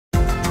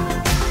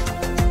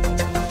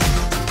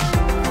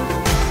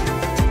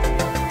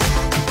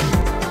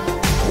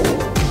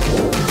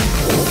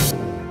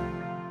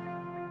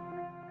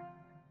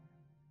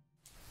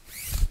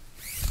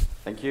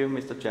Thank you,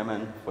 Mr.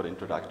 Chairman, for the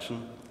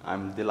introduction.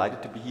 I'm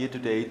delighted to be here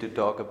today to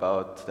talk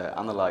about the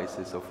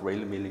analysis of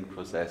rail milling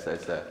process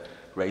as a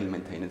rail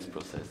maintenance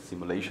process,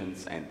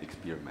 simulations and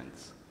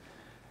experiments.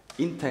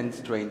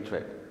 Intense train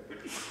traffic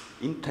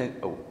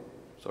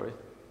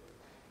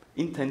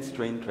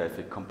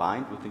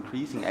combined with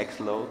increasing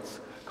axle loads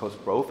cause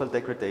profile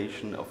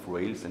degradation of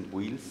rails and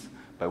wheels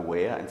by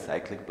wear and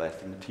cyclic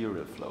plastic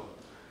material flow.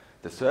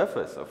 The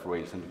surface of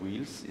rails and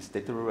wheels is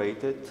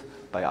deteriorated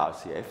by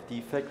RCF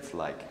defects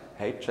like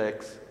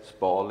head-jacks,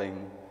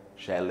 spalling,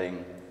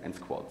 shelling, and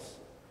squats.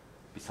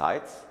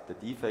 Besides, the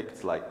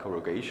defects like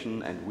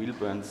corrugation and wheel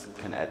burns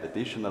can add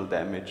additional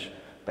damage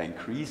by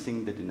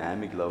increasing the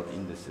dynamic load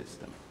in the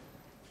system.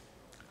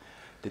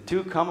 The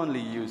two commonly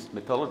used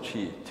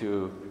methodology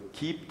to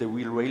keep the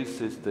wheel-rail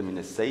system in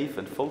a safe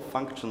and full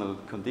functional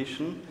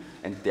condition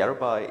and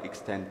thereby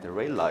extend the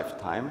rail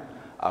lifetime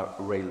are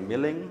rail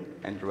milling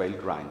and rail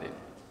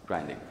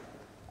grinding.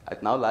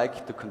 I'd now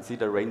like to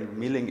consider rail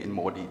milling in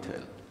more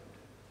detail.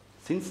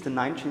 Since the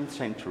 19th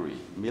century,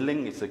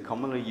 milling is a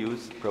commonly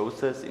used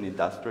process in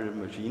industrial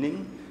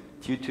machining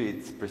due to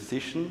its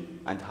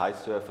precision and high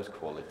surface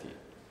quality.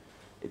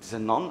 It is a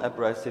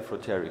non-abrasive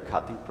rotary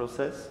cutting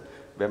process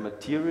where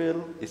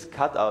material is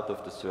cut out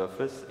of the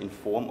surface in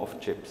form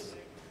of chips.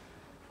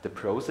 The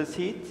process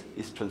heat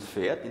is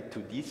transferred into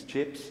these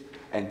chips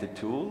and the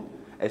tool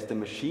as the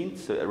machine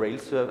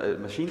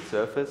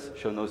surface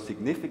shows no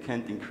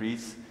significant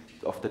increase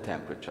of the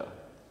temperature.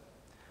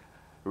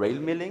 Rail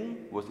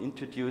milling was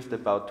introduced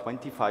about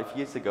 25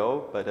 years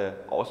ago by the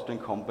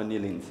Austrian company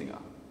Linsinger.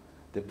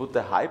 They put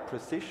a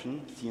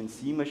high-precision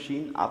CNC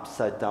machine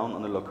upside down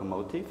on a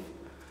locomotive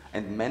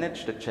and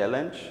managed the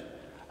challenge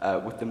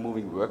with the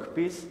moving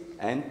workpiece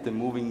and the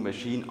moving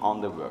machine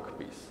on the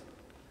workpiece.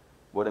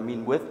 What I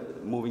mean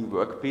with moving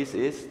workpiece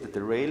is that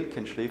the rail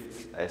can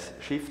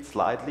shift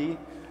slightly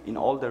in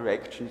all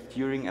directions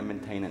during a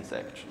maintenance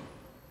action.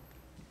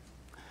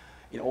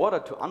 In order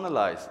to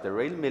analyze the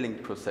rail milling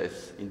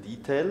process in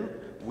detail,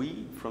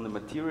 we, from the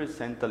Material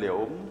Center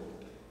Leoben,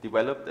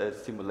 developed a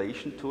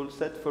simulation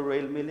toolset for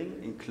rail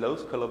milling in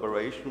close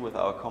collaboration with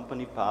our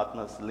company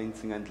partners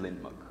Linsinger and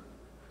Lindmark.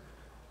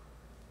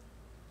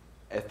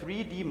 A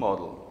 3D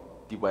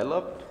model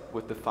developed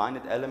with the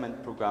finite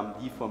element program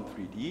Deform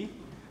 3D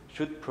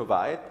should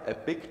provide a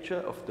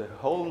picture of the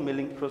whole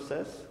milling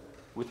process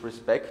with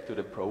respect to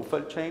the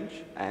profile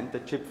change and the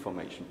chip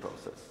formation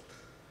process.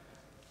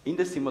 In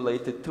the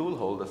simulated tool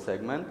holder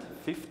segment,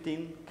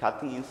 15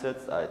 cutting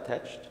inserts are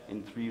attached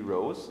in 3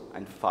 rows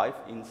and 5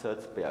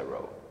 inserts per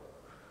row.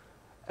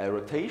 A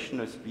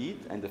rotational speed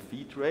and a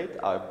feed rate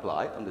are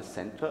applied on the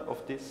center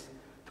of this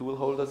tool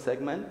holder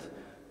segment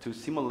to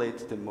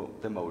simulate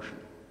the motion.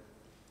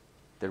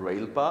 The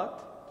rail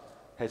part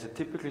has a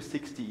typical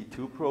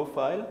 60E2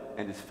 profile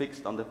and is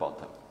fixed on the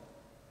bottom.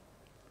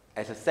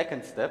 As a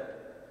second step,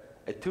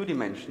 a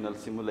 2-dimensional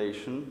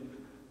simulation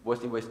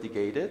was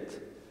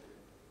investigated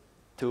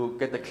to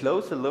get a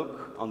closer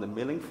look on the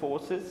milling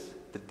forces,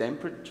 the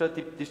temperature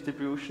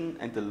distribution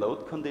and the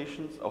load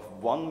conditions of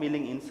one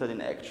milling insert in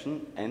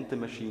action and the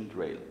machined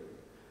rail.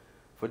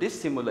 For this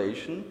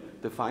simulation,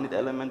 the finite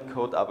element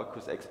code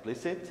abacus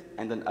explicit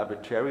and an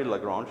arbitrary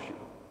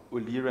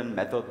Lagrange-Eulerian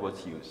method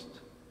was used.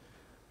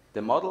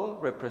 The model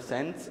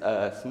represents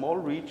a small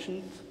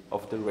region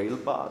of the rail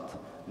part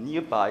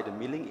nearby the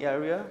milling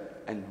area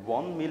and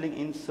one milling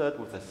insert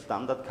with a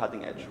standard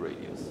cutting edge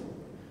radius.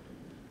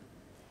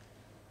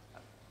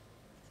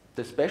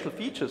 The special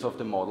features of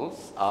the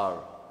models are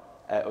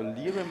a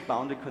Eulerian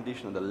boundary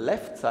condition on the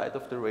left side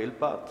of the rail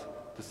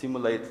part to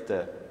simulate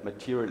the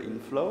material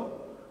inflow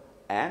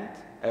and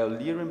a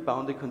Eulerian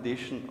boundary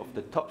condition of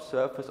the top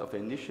surface of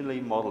an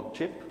initially modeled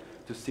chip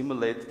to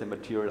simulate the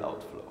material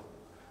outflow.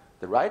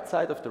 The right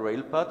side of the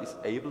rail part is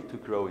able to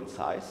grow in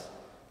size,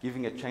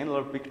 giving a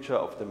general picture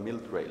of the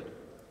milled rail.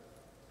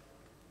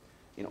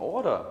 In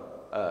order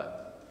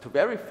to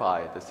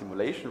verify the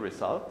simulation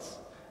results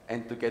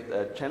and to get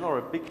a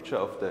general picture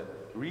of the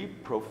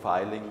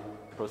reprofiling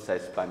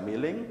process by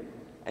milling,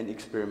 an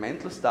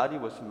experimental study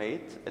was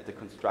made at the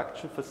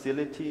construction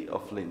facility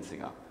of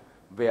Linsinger,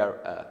 where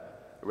a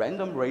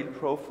random rail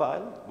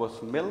profile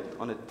was milled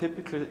on a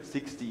typical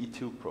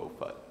 60E2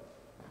 profile.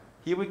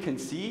 Here we can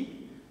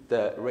see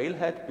the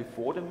railhead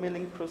before the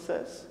milling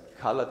process,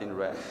 colored in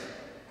red,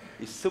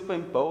 is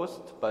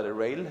superimposed by the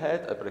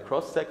railhead, by the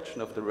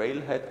cross-section of the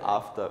railhead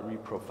after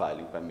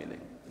reprofiling by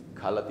milling,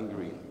 colored in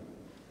green.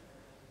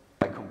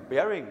 By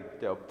comparing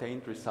the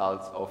obtained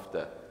results of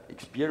the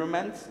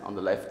experiments on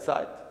the left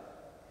side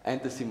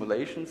and the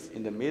simulations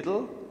in the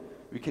middle,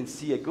 we can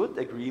see a good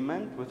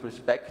agreement with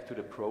respect to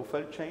the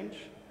profile change,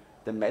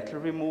 the metal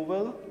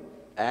removal,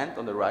 and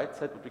on the right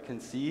side we can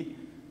see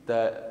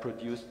the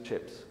produced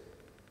chips.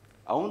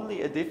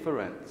 Only a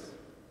difference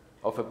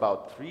of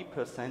about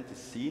 3% is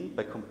seen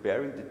by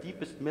comparing the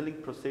deepest milling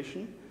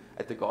precision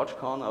at the gauge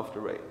corner of the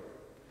rail,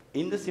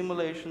 in the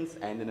simulations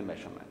and in the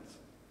measurements.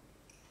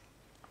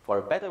 For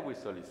a better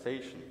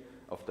visualization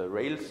of the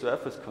rail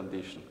surface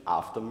condition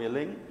after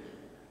milling,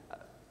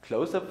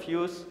 close-up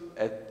views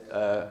at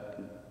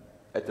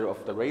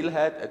of the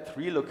railhead at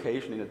 3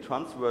 locations in a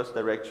transverse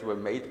direction were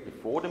made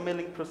before the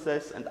milling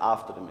process and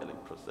after the milling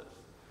process.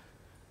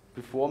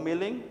 Before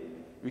milling,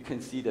 we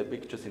can see the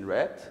pictures in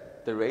red.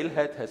 The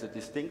railhead has a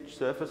distinct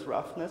surface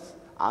roughness,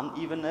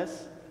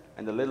 unevenness,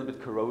 and a little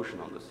bit corrosion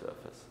on the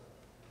surface.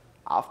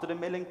 After the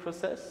milling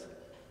process,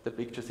 the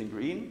pictures in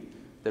green,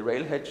 the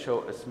railhead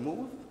show a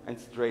smooth and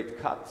straight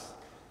cuts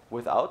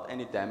without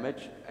any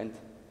damage and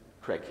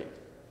cracking.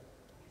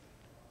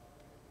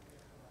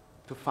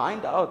 To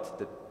find out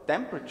the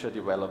temperature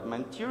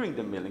development during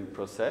the milling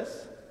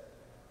process,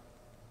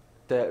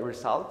 the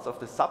results of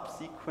the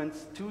subsequent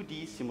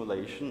 2D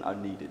simulation are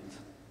needed.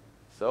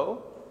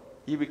 So,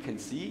 here we can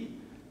see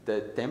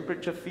the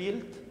temperature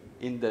field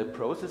in the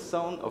process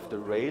zone of the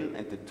rail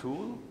and the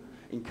tool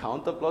in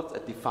counterplots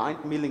at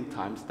defined milling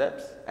time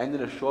steps and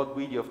in a short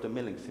video of the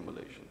milling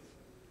simulations.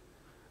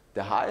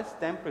 The highest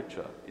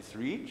temperature is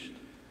reached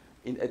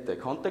at the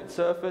contact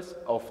surface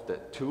of the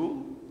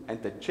tool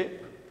and the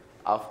chip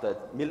after a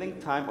milling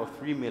time of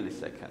 3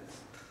 milliseconds.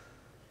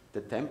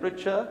 The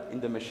temperature in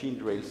the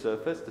machined rail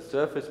surface, the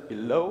surface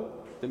below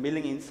the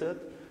milling insert,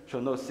 show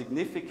no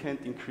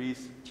significant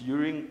increase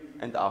during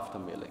and after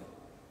milling.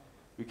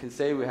 We can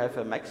say we have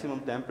a maximum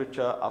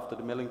temperature after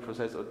the milling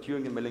process or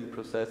during the milling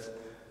process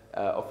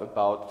of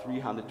about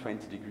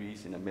 320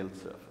 degrees in a milled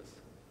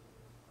surface.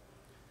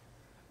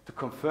 To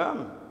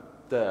confirm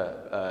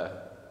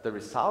the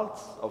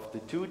results of the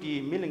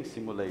 2D milling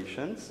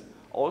simulations,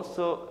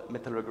 also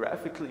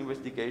metallographical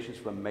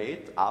investigations were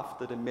made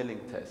after the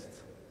milling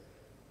tests.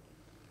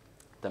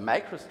 The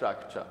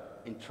microstructure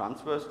in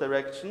transverse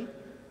direction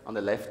on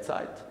the left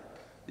side,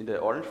 in the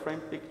orange frame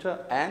picture,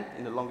 and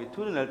in the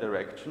longitudinal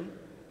direction,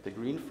 the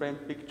green frame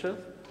picture,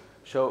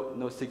 show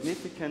no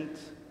significant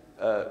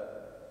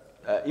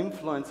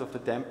influence of the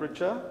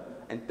temperature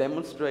and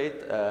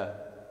demonstrate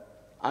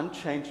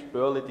unchanged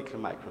burlitical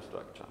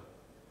microstructure.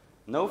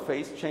 No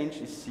phase change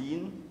is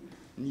seen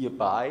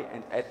nearby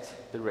and at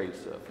the rail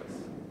surface.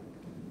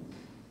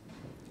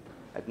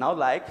 I'd now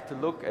like to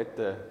look at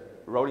the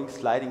rolling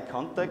sliding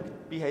contact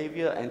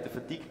behavior and the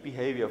fatigue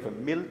behavior of a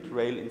milled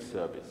rail in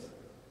service.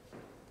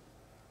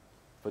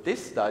 For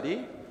this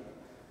study,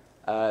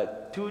 a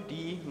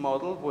 2D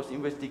model was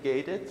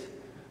investigated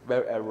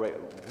where a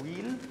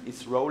wheel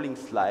is rolling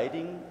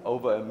sliding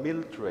over a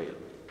milled rail.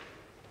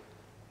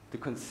 To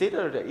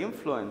consider the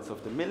influence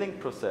of the milling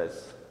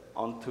process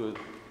onto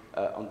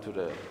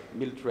the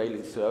milled rail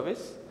in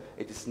service,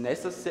 it is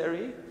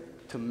necessary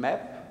to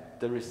map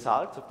the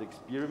results of the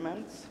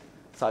experiments,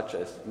 such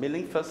as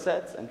milling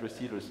facets and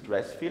residual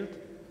stress field,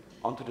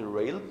 onto the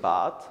rail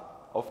part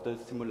of the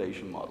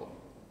simulation model.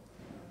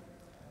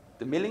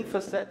 The milling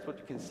facet, what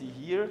you can see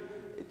here,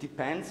 it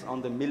depends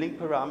on the milling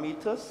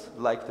parameters,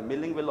 like the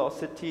milling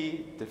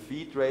velocity, the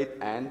feed rate,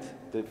 and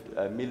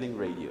the milling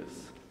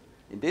radius.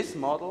 In this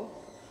model,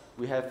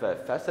 we have a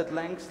facet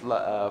length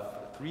of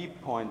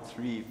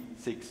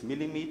 3.36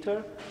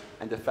 millimeter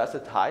and a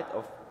facet height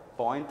of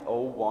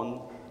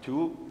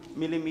 0.012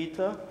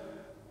 millimeter,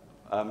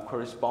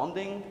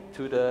 corresponding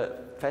to the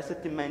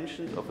facet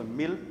dimensions of a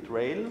milled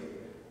rail,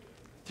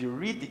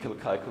 theoretical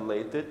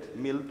calculated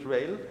milled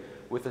rail,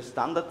 with a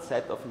standard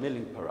set of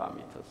milling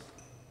parameters.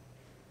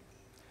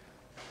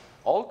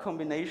 All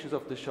combinations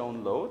of the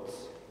shown loads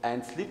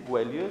and slip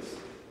values,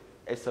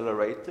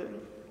 accelerating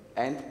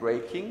and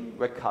braking,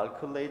 were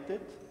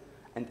calculated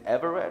and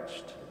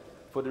averaged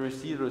for the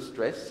residual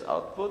stress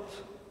output,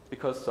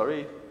 because,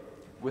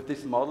 with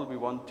this model we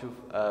want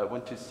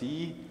to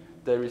see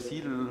the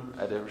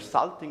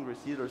resulting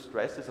residual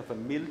stresses of a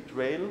milled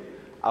rail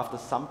after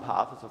some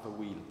passes of a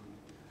wheel.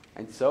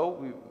 And so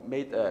we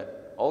made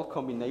all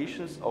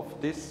combinations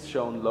of these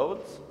shown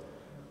loads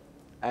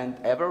and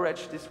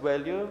averaged this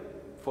value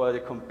for the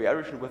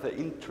comparison with an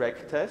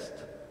in-track test,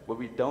 where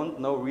we don't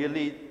know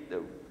really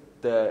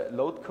the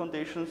load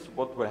conditions,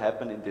 what will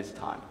happen in this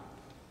time.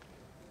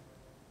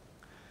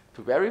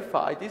 To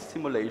verify these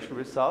simulation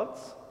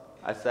results,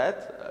 I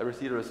said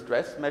residual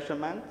stress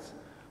measurements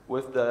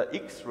with the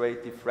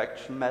X-ray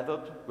diffraction method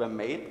were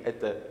made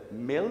at the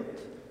milled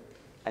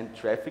and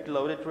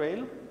traffic-loaded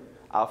rail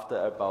after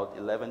about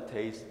 11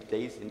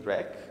 days in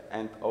drag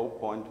and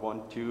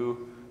 0.12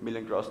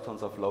 million gross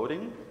tons of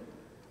loading,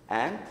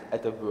 and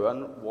at the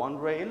one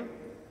rail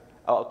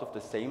out of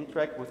the same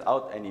track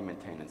without any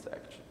maintenance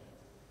action.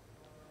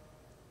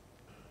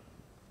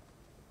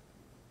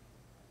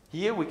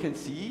 Here we can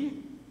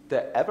see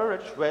the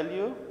average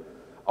value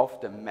of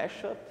the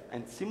measured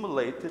and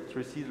simulated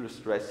residual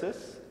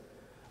stresses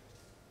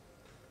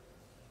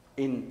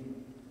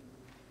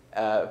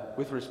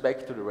with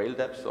respect to the rail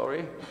depth,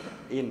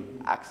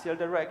 in axial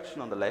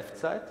direction on the left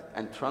side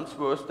and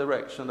transverse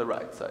direction on the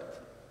right side.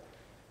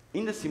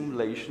 In the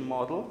simulation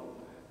model,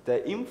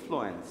 the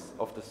influence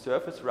of the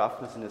surface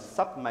roughness in a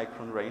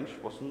sub-micron range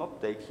was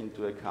not taken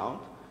into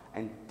account,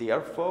 and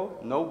therefore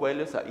no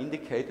values are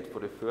indicated for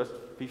the first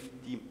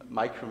 50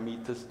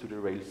 micrometers to the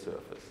rail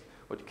surface,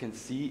 what you can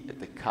see at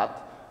the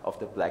cut of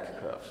the black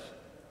curves.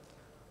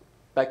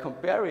 By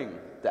comparing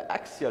the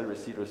axial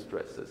residual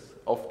stresses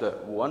of the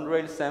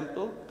one-rail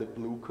sample, the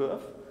blue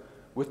curve,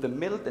 with the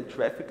milled and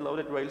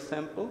traffic-loaded rail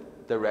sample,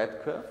 the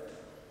red curve,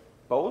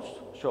 both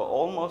show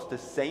almost the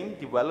same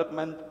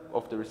development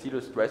of the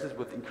residual stresses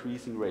with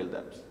increasing rail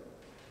depths.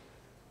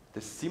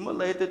 The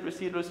simulated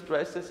residual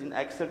stresses in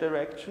axial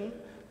direction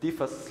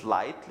differ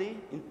slightly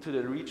into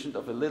the region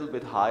of a little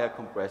bit higher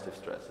compressive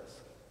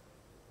stresses.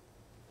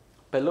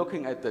 By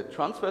looking at the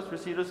transverse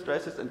residual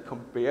stresses and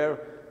compare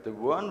the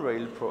one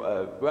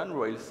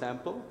rail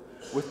sample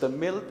with the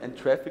milled and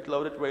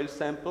traffic-loaded rail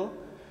sample,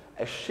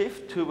 a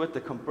shift toward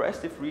the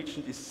compressive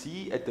region is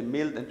seen at the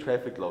milled and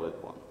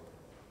traffic-loaded one.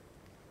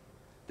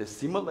 The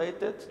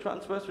simulated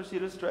transverse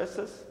residual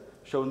stresses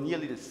show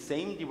nearly the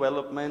same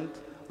development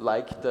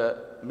like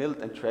the milled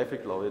and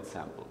traffic-loaded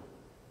sample.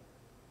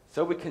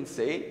 So we can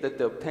say that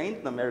the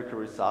obtained numerical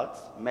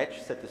results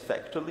match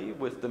satisfactorily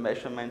with the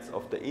measurements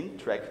of the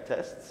in-track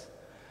tests,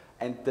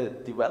 and the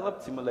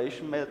developed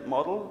simulation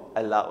model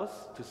allows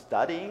to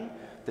studying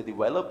the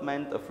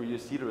development of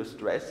residual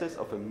stresses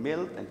of a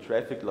milled and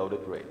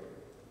traffic-loaded rail.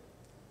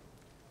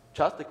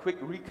 Just a quick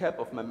recap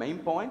of my main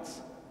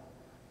points.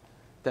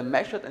 The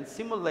measured and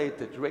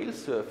simulated rail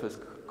surface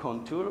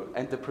contour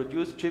and the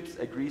produced chips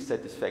agree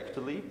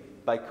satisfactorily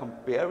by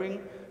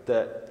comparing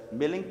the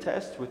milling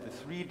test with the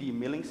 3D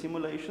milling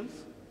simulations.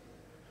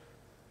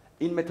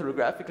 In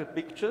meteorographical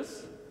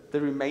pictures, the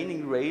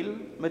remaining rail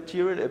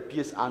material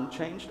appears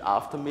unchanged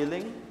after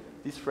milling.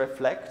 This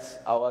reflects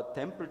our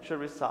temperature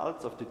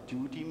results of the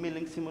 2D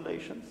milling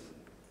simulations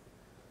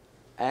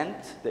and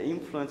the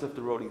influence of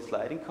the rolling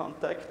sliding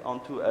contact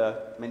onto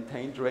a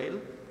maintained rail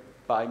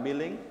by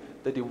milling.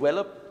 The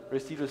developed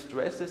residual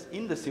stresses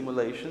in the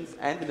simulations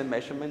and in the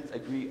measurements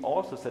agree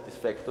also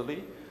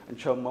satisfactorily and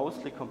show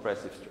mostly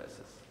compressive stresses.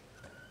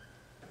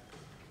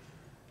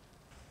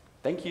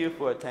 Thank you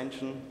for your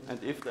attention,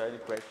 and if there are any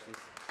questions,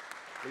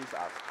 please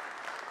ask.